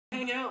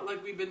nodding out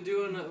like we've been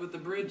doing with the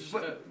bridge.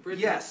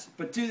 Yes,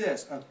 but do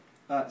this.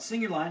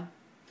 Sing your line.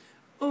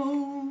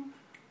 Oh,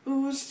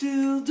 I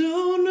still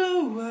don't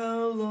know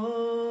how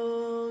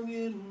long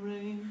it'll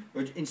rain.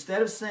 Or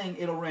instead of saying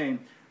it'll rain,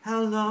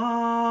 how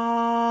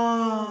long?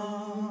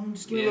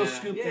 Just give it a little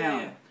scoop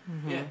down.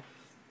 Yeah.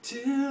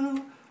 Till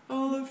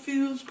all the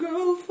fields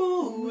grow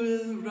full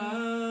with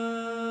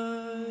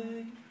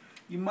rye.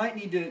 You might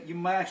need to. You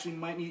might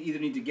either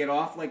need to get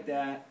off like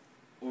that,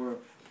 or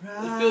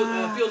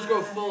the fields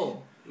grow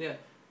full. Yeah.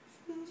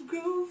 Fields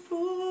grow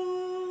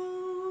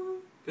full.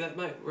 That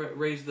might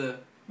raise the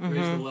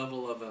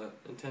level of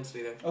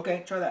intensity there.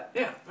 Okay, try that.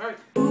 Yeah. All right.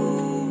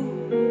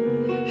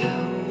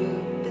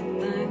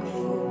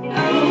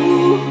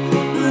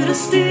 But I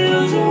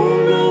still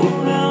don't know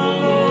how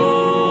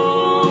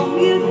long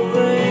it'll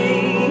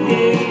rain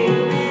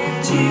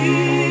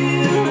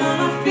till all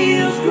the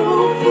fields grow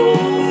full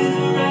with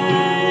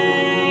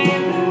rain.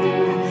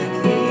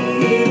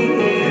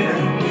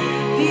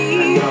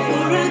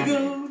 Before I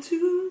go to.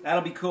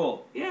 That'll be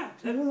cool. Yeah.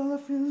 Till all the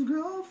fields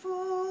grow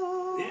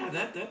full. Yeah.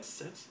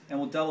 That's. And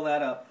we'll double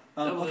that up.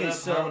 Okay,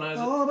 so harmonize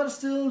it. but I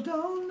still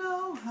don't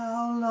know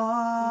how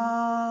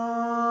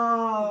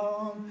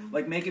long.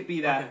 Like make it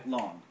be that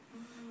long.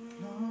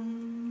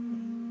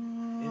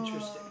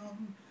 Interesting.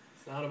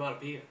 It's not about a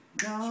beat.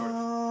 Sort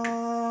of.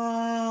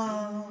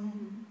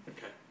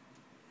 Okay.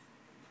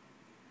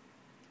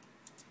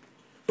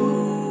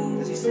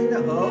 Does he sing the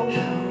O?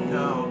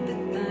 No.